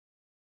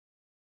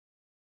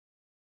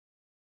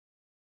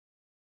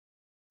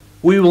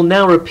We will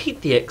now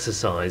repeat the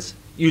exercise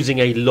using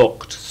a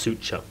locked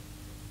suture.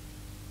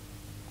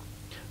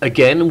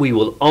 Again, we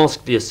will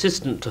ask the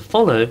assistant to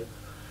follow,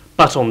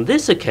 but on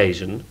this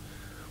occasion,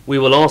 we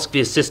will ask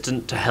the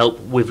assistant to help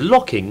with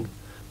locking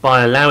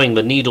by allowing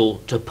the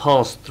needle to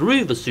pass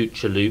through the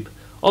suture loop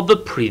of the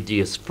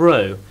previous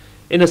throw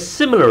in a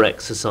similar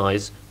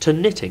exercise to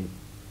knitting.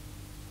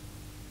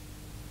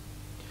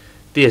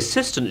 The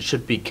assistant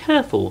should be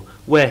careful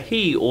where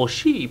he or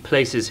she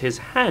places his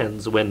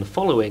hands when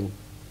following.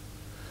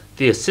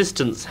 The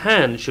assistant's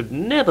hand should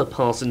never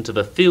pass into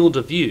the field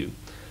of view,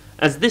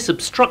 as this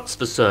obstructs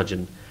the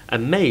surgeon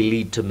and may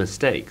lead to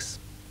mistakes.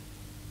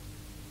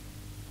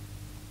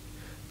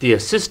 The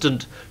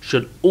assistant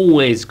should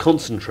always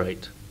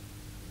concentrate.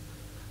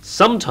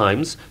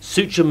 Sometimes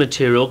suture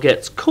material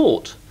gets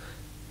caught.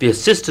 The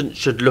assistant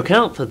should look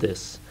out for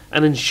this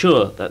and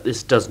ensure that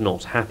this does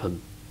not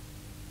happen.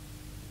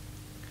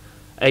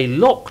 A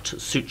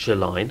locked suture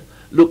line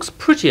looks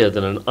prettier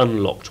than an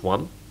unlocked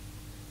one.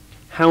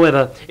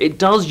 However, it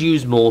does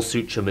use more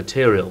suture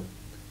material.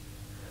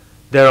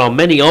 There are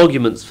many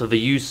arguments for the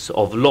use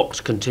of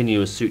locked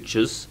continuous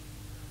sutures.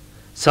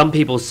 Some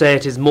people say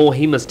it is more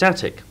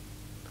hemostatic.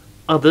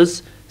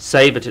 Others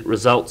say that it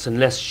results in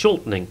less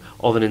shortening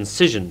of an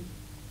incision.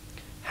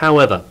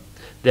 However,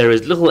 there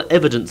is little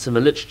evidence in the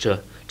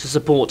literature to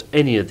support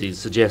any of these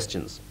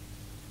suggestions.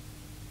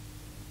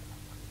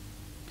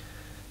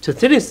 To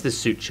finish this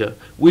suture,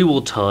 we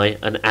will tie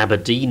an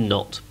Aberdeen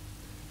knot.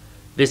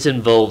 This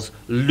involves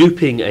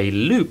looping a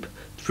loop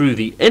through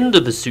the end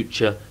of the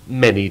suture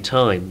many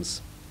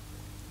times.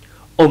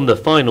 On the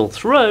final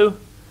throw,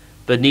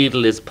 the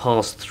needle is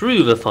passed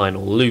through the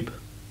final loop.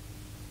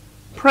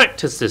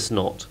 Practice this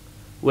knot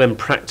when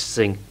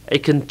practicing a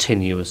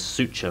continuous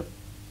suture.